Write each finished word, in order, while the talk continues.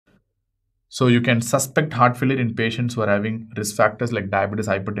So you can suspect heart failure in patients who are having risk factors like diabetes,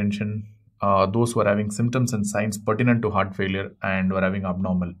 hypertension, those who are having symptoms and signs pertinent to heart failure and who are having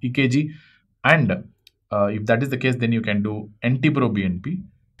abnormal EKG. And if that is the case, then you can do NT-proBNP.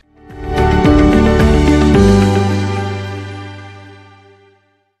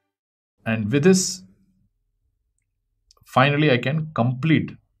 And with this, finally, I can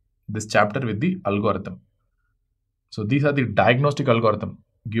complete this chapter with the algorithm. So these are the diagnostic algorithm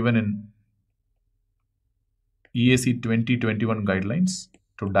given in EAC 2021 guidelines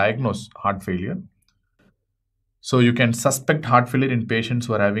to diagnose heart failure. So you can suspect heart failure in patients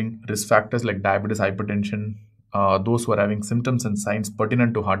who are having risk factors like diabetes, hypertension, those who are having symptoms and signs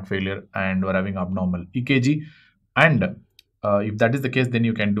pertinent to heart failure and who are having abnormal EKG. And if that is the case, then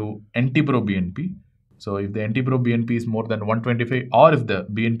you can do NT-proBNP. So if the NT-proBNP is more than 125 or if the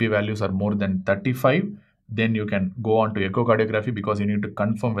BNP values are more than 35, then you can go on to echocardiography because you need to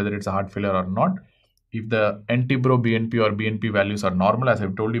confirm whether it's a heart failure or not. If the NT-proBNP or BNP values are normal, as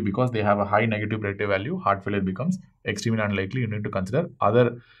I've told you, because they have a high negative predictive value, heart failure becomes extremely unlikely. You need to consider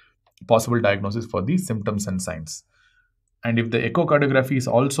other possible diagnosis for the symptoms and signs. And if the echocardiography is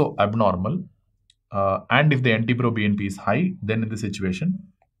also abnormal, and if the NT-proBNP is high, then in this situation,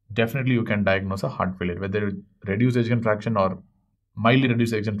 definitely you can diagnose a heart failure, whether reduced ejection fraction or mildly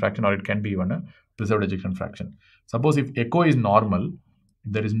reduced ejection fraction, or it can be even a preserved ejection fraction. Suppose if echo is normal,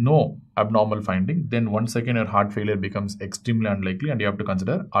 there is no abnormal finding, then once again your heart failure becomes extremely unlikely and you have to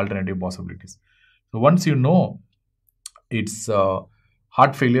consider alternative possibilities. So once you know it's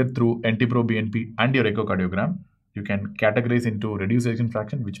heart failure through NT-proBNP and your echocardiogram, you can categorize into reduced ejection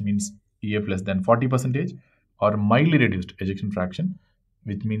fraction, which means EF less than 40%, or mildly reduced ejection fraction,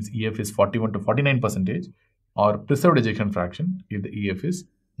 which means EF is 41 to 49%, or preserved ejection fraction if the EF is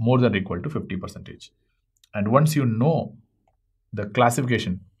more than or equal to 50%. And once you know the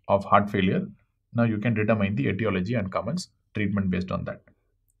classification of heart failure, now you can determine the etiology and commence treatment based on that.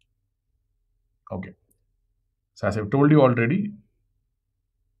 Okay. So as I've told you already,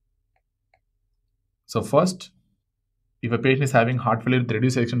 so first, if a patient is having heart failure with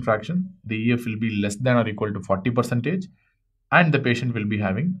reduced ejection fraction, the EF will be less than or equal to 40%, and the patient will be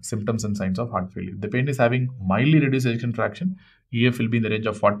having symptoms and signs of heart failure. If the patient is having mildly reduced ejection fraction, EF will be in the range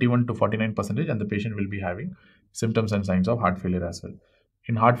of 41 to 49%, and the patient will be having symptoms and signs of heart failure as well.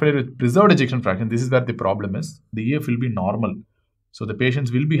 In heart failure with preserved ejection fraction, this is where the problem is. The EF will be normal. So the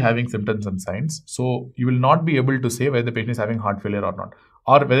patients will be having symptoms and signs. So you will not be able to say whether the patient is having heart failure or not,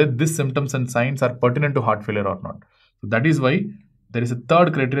 or whether these symptoms and signs are pertinent to heart failure or not. So that is why there is a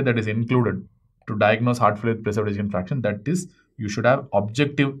third criteria that is included to diagnose heart failure with preserved ejection fraction. That is, you should have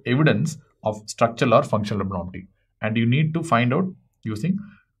objective evidence of structural or functional abnormality, and you need to find out using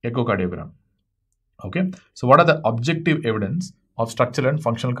echocardiogram. Okay, so what are the objective evidence of structural and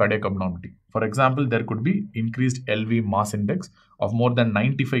functional cardiac abnormality? For example, there could be increased LV mass index of more than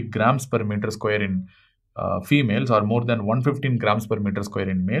 95 grams per meter square in females, or more than 115 grams per meter square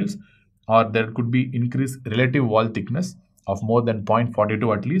in males, or there could be increased relative wall thickness of more than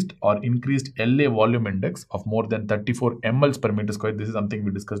 0.42 at least, or increased LA volume index of more than 34 mLs per meter square. This is something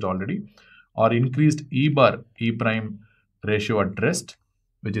we discussed already. Or increased E bar E prime ratio at rest,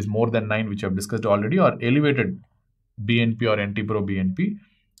 which is more than 9, which I have discussed already, or elevated BNP or NT-proBNP,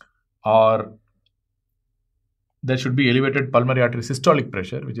 or there should be elevated pulmonary artery systolic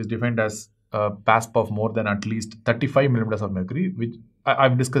pressure, which is defined as a PASP of more than at least 35 millimeters of mercury, which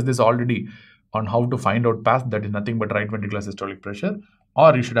I've discussed this already on how to find out PASP, that is nothing but right ventricular systolic pressure,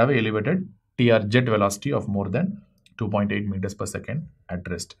 or you should have an elevated TR jet velocity of more than 2.8 meters per second at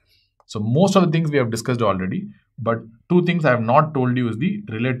rest. So most of the things we have discussed already, but two things I have not told you is the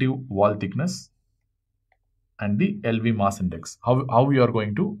relative wall thickness and the LV mass index, how we are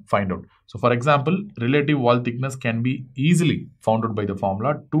going to find out. So for example, relative wall thickness can be easily found out by the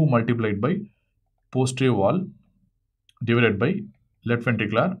formula 2 multiplied by posterior wall divided by left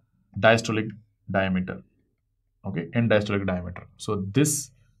ventricular diastolic diameter, okay, end diastolic diameter. So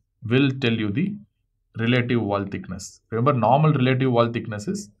this will tell you the relative wall thickness. Remember, normal relative wall thickness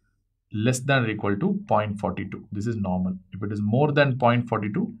is less than or equal to 0.42. This is normal. If it is more than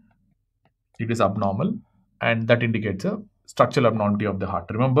 0.42, it is abnormal, and that indicates a structural abnormality of the heart.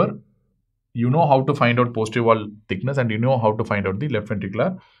 Remember, you know how to find out posterior wall thickness, and you know how to find out the left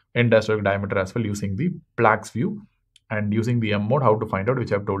ventricular end diastolic diameter as well using the Plaque's view, and using the M mode how to find out,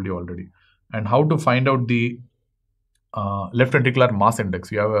 which I have told you already. And how to find out the left ventricular mass index.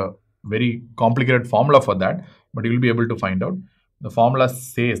 We have a very complicated formula for that, but you will be able to find out. The formula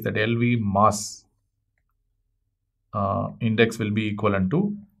says that LV mass index will be equivalent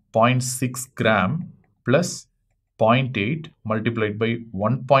to 0.6 gram plus 0.8 multiplied by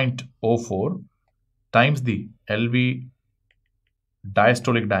 1.04 times the LV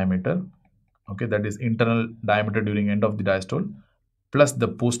diastolic diameter, okay, that is internal diameter during end of the diastole, plus the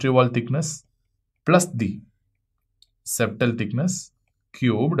posterior wall thickness plus the septal thickness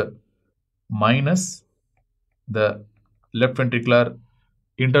cubed minus the left ventricular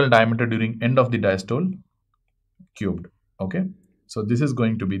internal diameter during end of the diastole cubed. Okay, so this is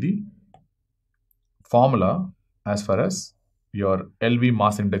going to be the formula as far as your LV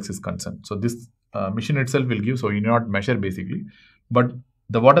mass index is concerned. So this machine itself will give, so you need not measure basically, but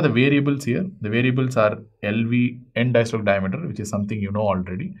what are the variables here? The variables are LV end diastolic diameter, which is something you know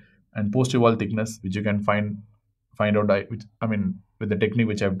already, and posterior wall thickness, which you can find out, with the technique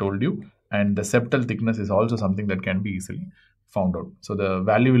which I have told you, and the septal thickness is also something that can be easily found out. So the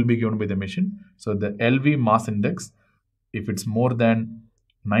value will be given by the machine. So the LV mass index, if it's more than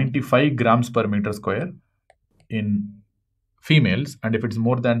 95 grams per meter square in females, and if it's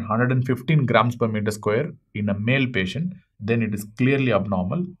more than 115 grams per meter square in a male patient, then it is clearly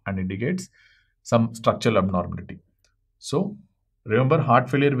abnormal and indicates some structural abnormality. So remember, heart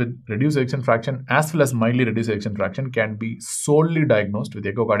failure with reduced ejection fraction as well as mildly reduced ejection fraction can be solely diagnosed with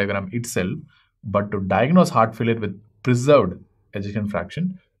echocardiogram itself. But to diagnose heart failure with preserved ejection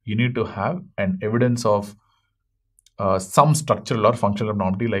fraction, you need to have an evidence of some structural or functional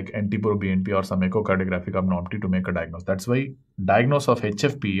abnormality like NT-proBNP or some echocardiographic abnormality to make a diagnosis. That's why diagnosis of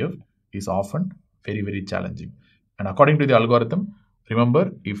HFpEF is often very, very challenging. And according to the algorithm,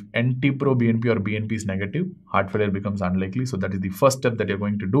 remember, if NT-proBNP or BNP is negative, heart failure becomes unlikely. So that is the first step that you're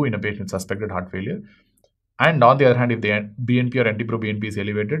going to do in a patient with suspected heart failure. And on the other hand, if the BNP or NT-proBNP is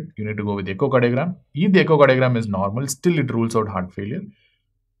elevated, you need to go with the echocardiogram. If the echocardiogram is normal, still it rules out heart failure.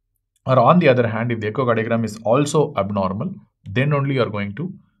 Or on the other hand, if the echocardiogram is also abnormal, then only you are going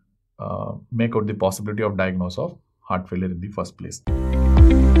to make out the possibility of diagnosis of heart failure in the first place.